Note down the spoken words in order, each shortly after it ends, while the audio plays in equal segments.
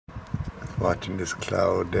watching this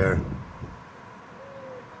cloud there.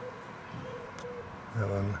 That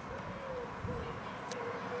one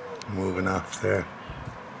moving off there.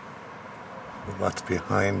 But what's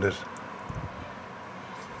behind it?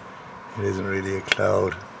 It isn't really a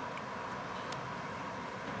cloud.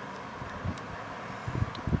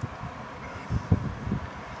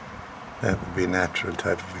 That would be a natural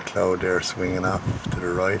type of a cloud there, swinging off to the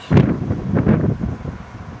right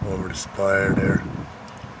over the spire there.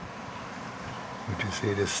 You can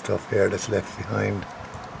see this stuff here that's left behind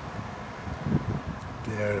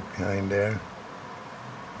there, behind there.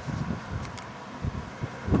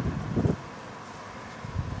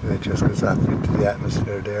 And it just goes off into the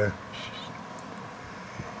atmosphere there.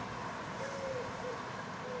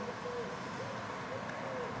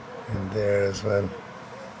 And there as well.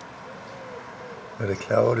 But the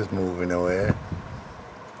cloud is moving away,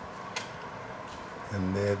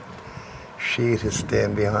 and the sheet is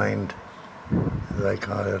staying behind, as I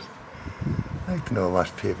call it. I'd like to know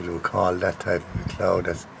what people would call that type of a cloud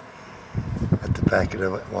that's at the back of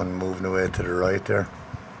the one moving away to the right there.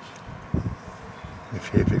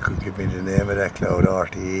 If people could give me the name of that cloud,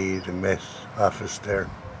 RTE, the Met office there.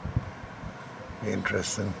 Be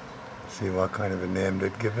interesting. See what kind of a name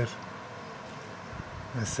they'd give it.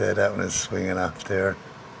 I say that one is swinging off there,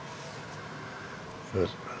 but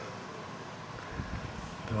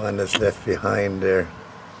the one that's left behind there,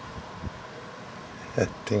 that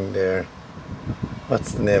thing there,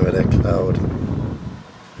 what's the name of that cloud?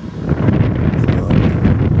 So,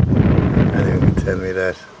 anyone can tell me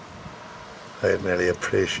that, I'd really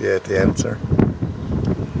appreciate the answer.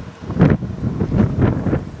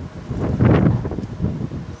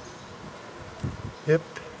 Yep.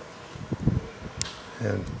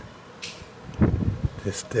 And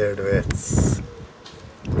this there, the way it's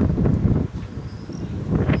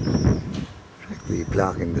practically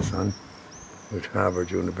blocking the sun, which Harvard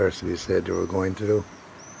University said they were going to do.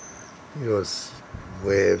 Those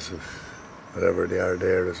waves of whatever they are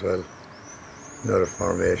there as well. Another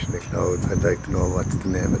formation of clouds. I'd like to know what's the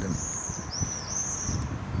name of them.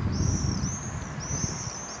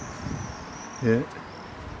 Yeah.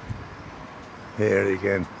 Here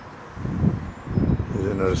again.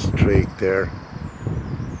 There's another streak there.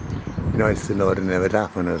 Nice to know the name of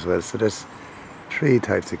that one as well. So there's three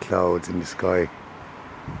types of clouds in the sky.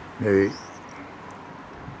 Maybe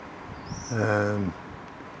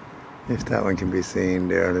if that one can be seen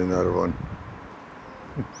there, and another one.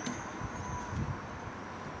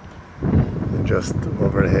 And just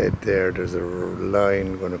overhead there, there's a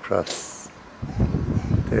line going across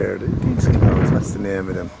there. These clouds, what's the name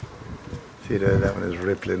of them? See there, that one is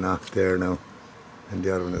rippling off there now, and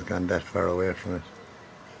the other one has gone that far away from it.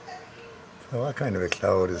 So what kind of a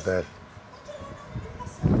cloud is that?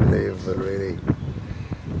 Unbelievable, really.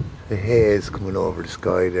 The haze coming over the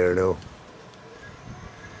sky there now.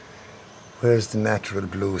 Where's the natural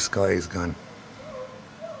blue skies gone?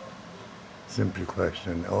 Simple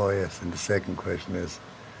question. Oh yes, and the second question is,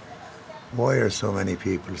 why are so many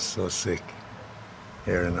people so sick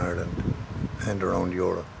here in Ireland and around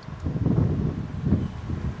Europe?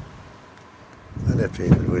 I left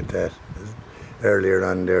people with that. Earlier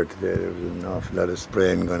on there today, there was an awful lot of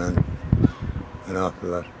spraying going on. An awful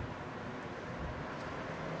lot.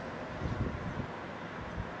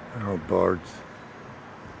 Oh, birds.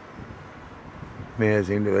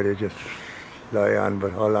 Amazing the way they just fly on,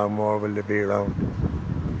 but how long more will they be around?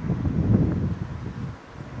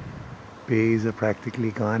 Bees are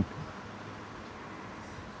practically gone.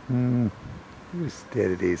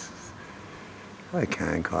 State of these. I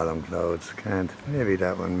can't call them clouds, can't. Maybe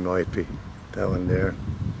that one might be. That one there.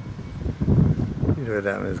 Either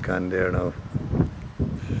that one is gone there now.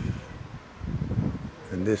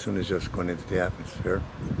 And this one is just going into the atmosphere.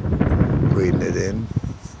 Breathing it in.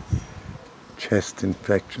 Chest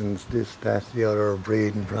infections, this, that, the other,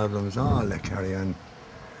 breathing problems, all that carry on.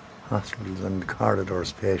 Hospitals and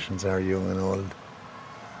corridors, patients are young and old.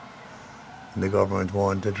 And the government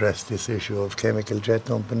won't address this issue of chemical jet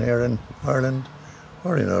dumping here in Ireland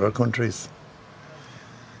or in other countries.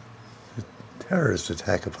 A terrorist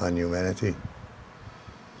attack upon humanity.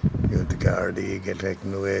 You have the Gardaí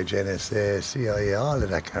getting the wage, NSA, CIA, all of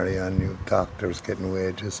that carry on. You have doctors getting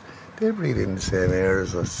wages. They breathe in the same air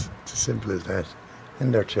as us. It's as simple as that.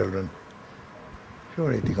 And their children.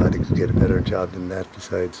 Surely to God they could get a better job than that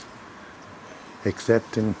besides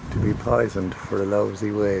accepting to be poisoned for a lousy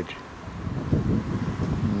wage.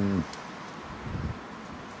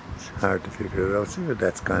 It's hard to figure it out. See what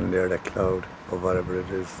that's gone there, that cloud, or whatever it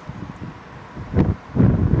is.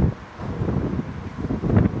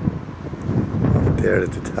 Up there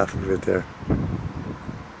at the top of it there.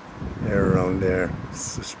 They're down there.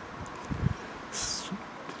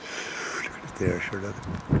 Look at it there, sure, look.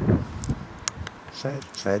 Sad,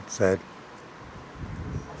 sad, sad.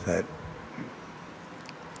 Sad.